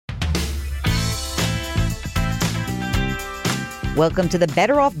Welcome to the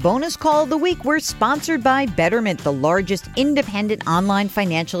Better Off Bonus Call of the Week. We're sponsored by Betterment, the largest independent online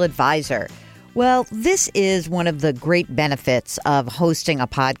financial advisor. Well, this is one of the great benefits of hosting a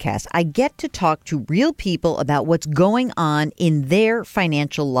podcast. I get to talk to real people about what's going on in their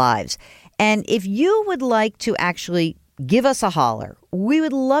financial lives. And if you would like to actually give us a holler, we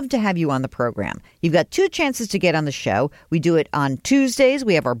would love to have you on the program. You've got two chances to get on the show. We do it on Tuesdays.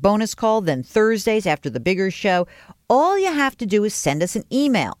 We have our bonus call, then Thursdays after the bigger show. All you have to do is send us an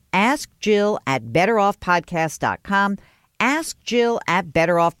email. Ask Jill at betteroffpodcast.com. Ask Jill at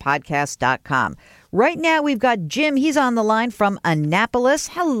betteroffpodcast.com. Right now, we've got Jim. He's on the line from Annapolis.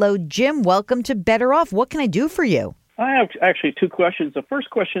 Hello, Jim. Welcome to Better Off. What can I do for you? I have actually two questions. The first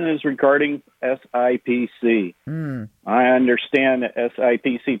question is regarding SIPC. I understand that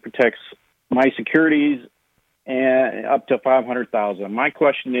SIPC protects my securities and up to $500,000. My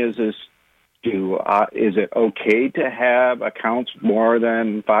question is it okay to have accounts more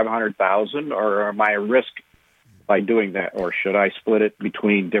than $500,000, or am I at risk by doing that, or should I split it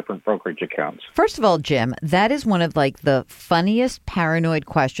between different brokerage accounts? First of all, Jim, that is one of the funniest paranoid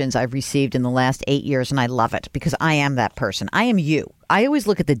questions I've received in the last 8 years, and I love it because I am that person. I am you. I always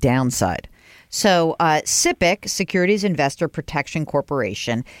look at the downside. So SIPC, Securities Investor Protection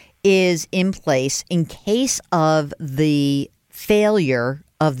Corporation, is in place in case of the failure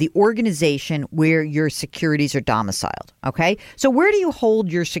of the organization where your securities are domiciled. Okay? So where do you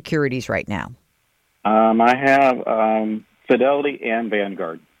hold your securities right now? I have Fidelity and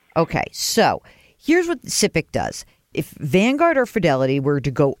Vanguard. Okay, so here's what SIPC does. If Vanguard or Fidelity were to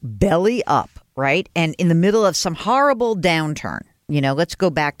go belly up, right, and in the middle of some horrible downturn, let's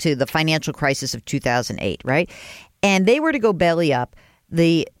go back to the financial crisis of 2008, right, and they were to go belly up,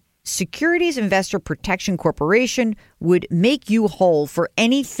 the Securities Investor Protection Corporation would make you whole for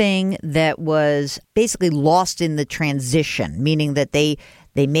anything that was basically lost in the transition, meaning that they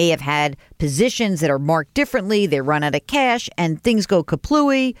may have had positions that are marked differently, they run out of cash, and things go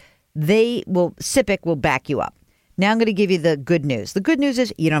kaplooey. SIPC will back you up. Now I'm going to give you the good news. The good news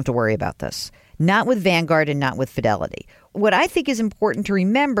is you don't have to worry about this. Not with Vanguard and not with Fidelity. What I think is important to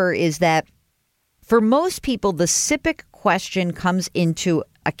remember is that for most people, the SIPC question comes into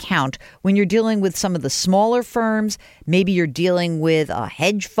account when you're dealing with some of the smaller firms. Maybe you're dealing with a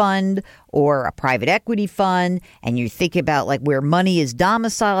hedge fund or a private equity fund, and you think about where money is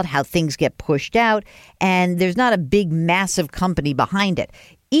domiciled, how things get pushed out, and there's not a big, massive company behind it.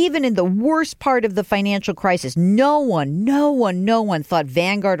 Even in the worst part of the financial crisis, no one thought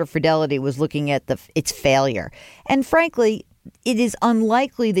Vanguard or Fidelity was looking at its failure. And frankly, it is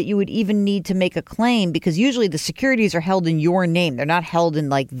unlikely that you would even need to make a claim because usually the securities are held in your name. They're not held in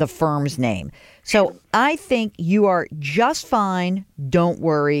the firm's name. So I think you are just fine. Don't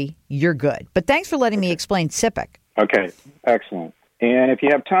worry. You're good. But thanks for letting me explain SIPC. Okay. Excellent. And if you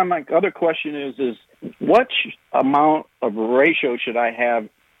have time, my other question is what amount of ratio should I have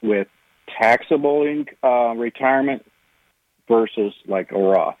with taxable retirement versus a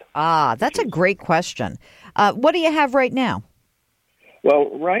Roth? That's a great question. What do you have right now?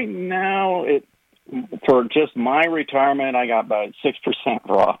 Well, right now, for just my retirement, I got about 6%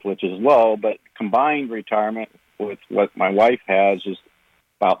 Roth, which is low, but combined retirement with what my wife has is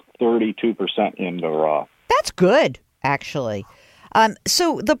about 32% into Roth. That's good, actually.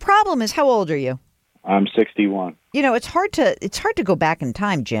 So the problem is, how old are you? I'm 61. It's hard to go back in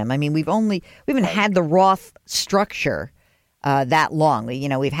time, Jim. I mean, we haven't had the Roth structure that long.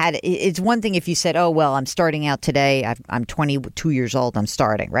 We've had, it's one thing if you said, oh, well, I'm starting out today. I'm 22 years old. I'm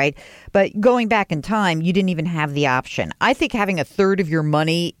starting, right? But going back in time, you didn't even have the option. I think having a third of your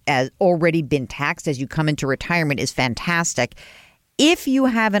money as already been taxed as you come into retirement is fantastic. If you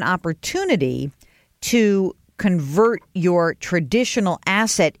have an opportunity to convert your traditional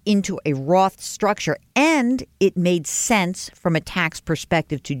asset into a Roth structure and it made sense from a tax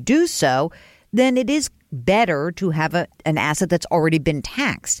perspective to do so, then it is better to have an asset that's already been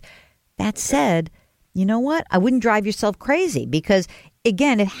taxed. That said, you know what? I wouldn't drive yourself crazy because,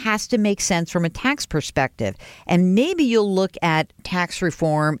 again, it has to make sense from a tax perspective. And maybe you'll look at tax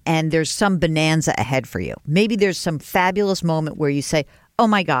reform and there's some bonanza ahead for you. Maybe there's some fabulous moment where you say, oh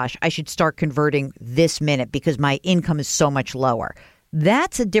my gosh, I should start converting this minute because my income is so much lower.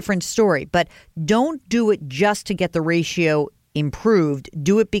 That's a different story. But don't do it just to get the ratio improved.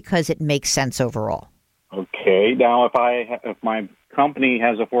 Do it because it makes sense overall. Okay. Now, if my company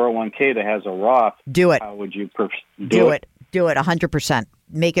has a 401k that has a Roth, do it. How would you do it? Do it 100%.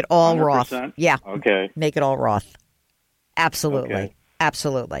 Make it all 100%? Roth. Yeah. Okay. Make it all Roth. Absolutely. Okay.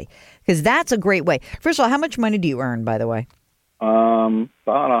 Absolutely. Because that's a great way. First of all, how much money do you earn, by the way? About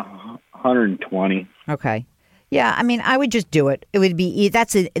 120. Okay. Yeah, I mean, I would just do it. It would be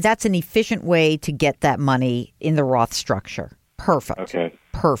that's an efficient way to get that money in the Roth structure. Perfect. Okay.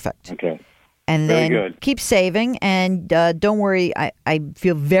 Perfect. Okay. And Very then good. keep saving, and don't worry. I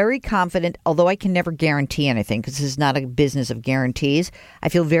feel very confident, although I can never guarantee anything because this is not a business of guarantees. I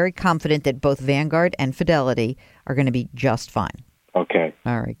feel very confident that both Vanguard and Fidelity are going to be just fine. Okay.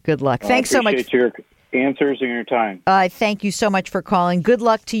 All right. Good luck. Thanks so much. I appreciate your answers and your time. Thank you so much for calling. Good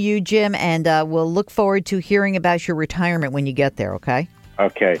luck to you, Jim, and we'll look forward to hearing about your retirement when you get there, okay?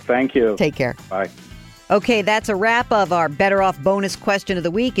 Okay. Thank you. Take care. Bye. Okay, that's a wrap of our Better Off bonus question of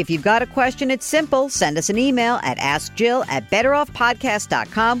the week. If you've got a question, it's simple. Send us an email at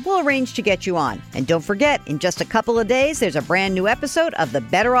AskJill@BetterOffPodcast.com. We'll arrange to get you on. And don't forget, in just a couple of days, there's a brand new episode of the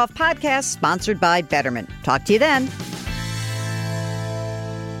Better Off Podcast sponsored by Betterment. Talk to you then.